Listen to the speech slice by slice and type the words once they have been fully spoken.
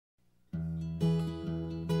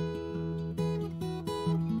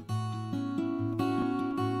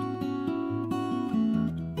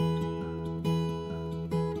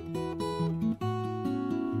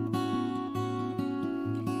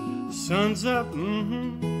Sun's up,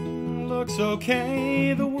 looks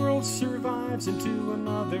okay. The world survives into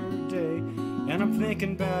another day, and I'm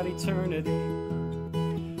thinking about eternity.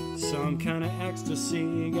 Some kind of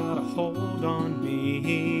ecstasy got a hold on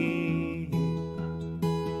me.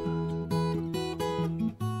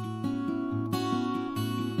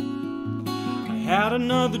 I had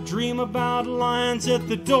another dream about lions at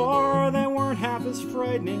the door. They weren't half as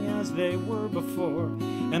frightening as they were before,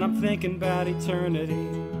 and I'm thinking about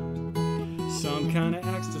eternity. Some kind of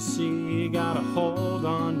ecstasy got a hold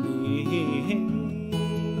on me.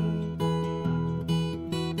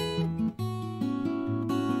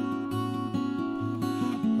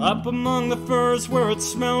 Up among the firs where it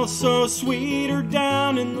smells so sweet, or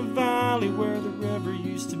down in the valley where the river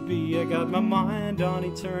used to be, I got my mind on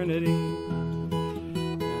eternity,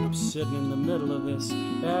 and I'm sitting in the middle of this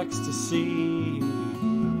ecstasy.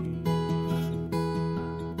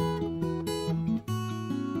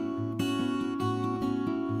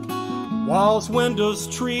 Walls, windows,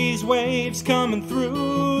 trees, waves coming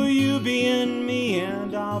through. You be in me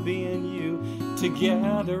and I'll be in you,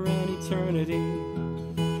 together in eternity.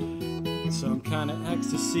 Some kind of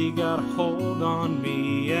ecstasy got a hold on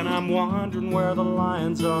me, and I'm wondering where the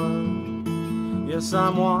lions are. Yes,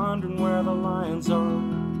 I'm wondering where the lions are.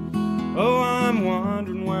 Oh, I'm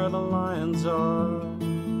wondering where the lions are.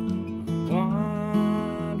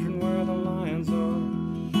 Wondering where the lions are.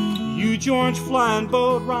 Huge orange flying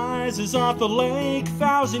boat rises off the lake,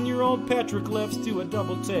 1,000-year-old petroglyphs to a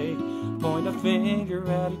double take, point a finger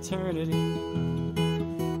at eternity,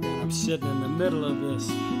 and I'm sitting in the middle of this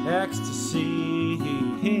ecstasy.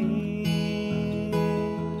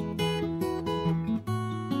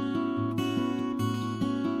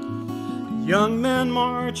 Young men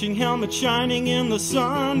marching, helmets shining in the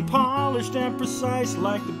sun, polished and precise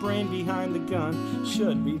like the brain behind the gun.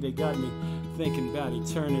 Should be, they got me thinking about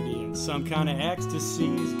eternity, and some kind of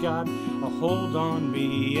ecstasy's got a hold on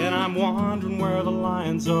me, and I'm wondering where the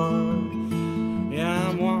lions are. Yeah,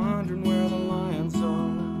 I'm wondering where the lions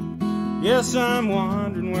are. Yes, I'm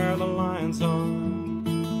wondering where the lions are.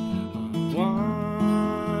 I'm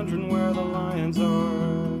wondering where the lions are.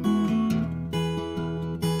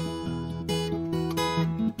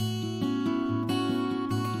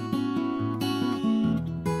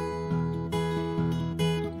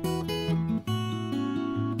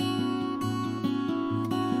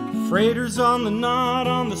 Freighters on the knot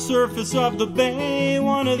on the surface of the bay.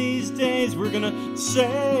 One of these days we're gonna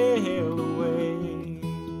sail away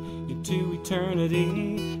into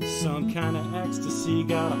eternity. Some kind of ecstasy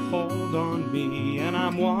got a hold on me, and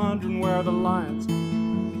I'm wondering where the lions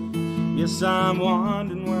are. Yes, I'm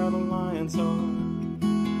wondering where the lions are.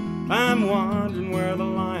 I'm wondering where the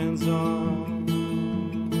lions are.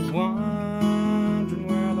 Wondering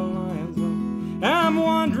where the lions are. I'm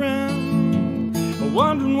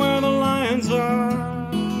wondering where the lions are.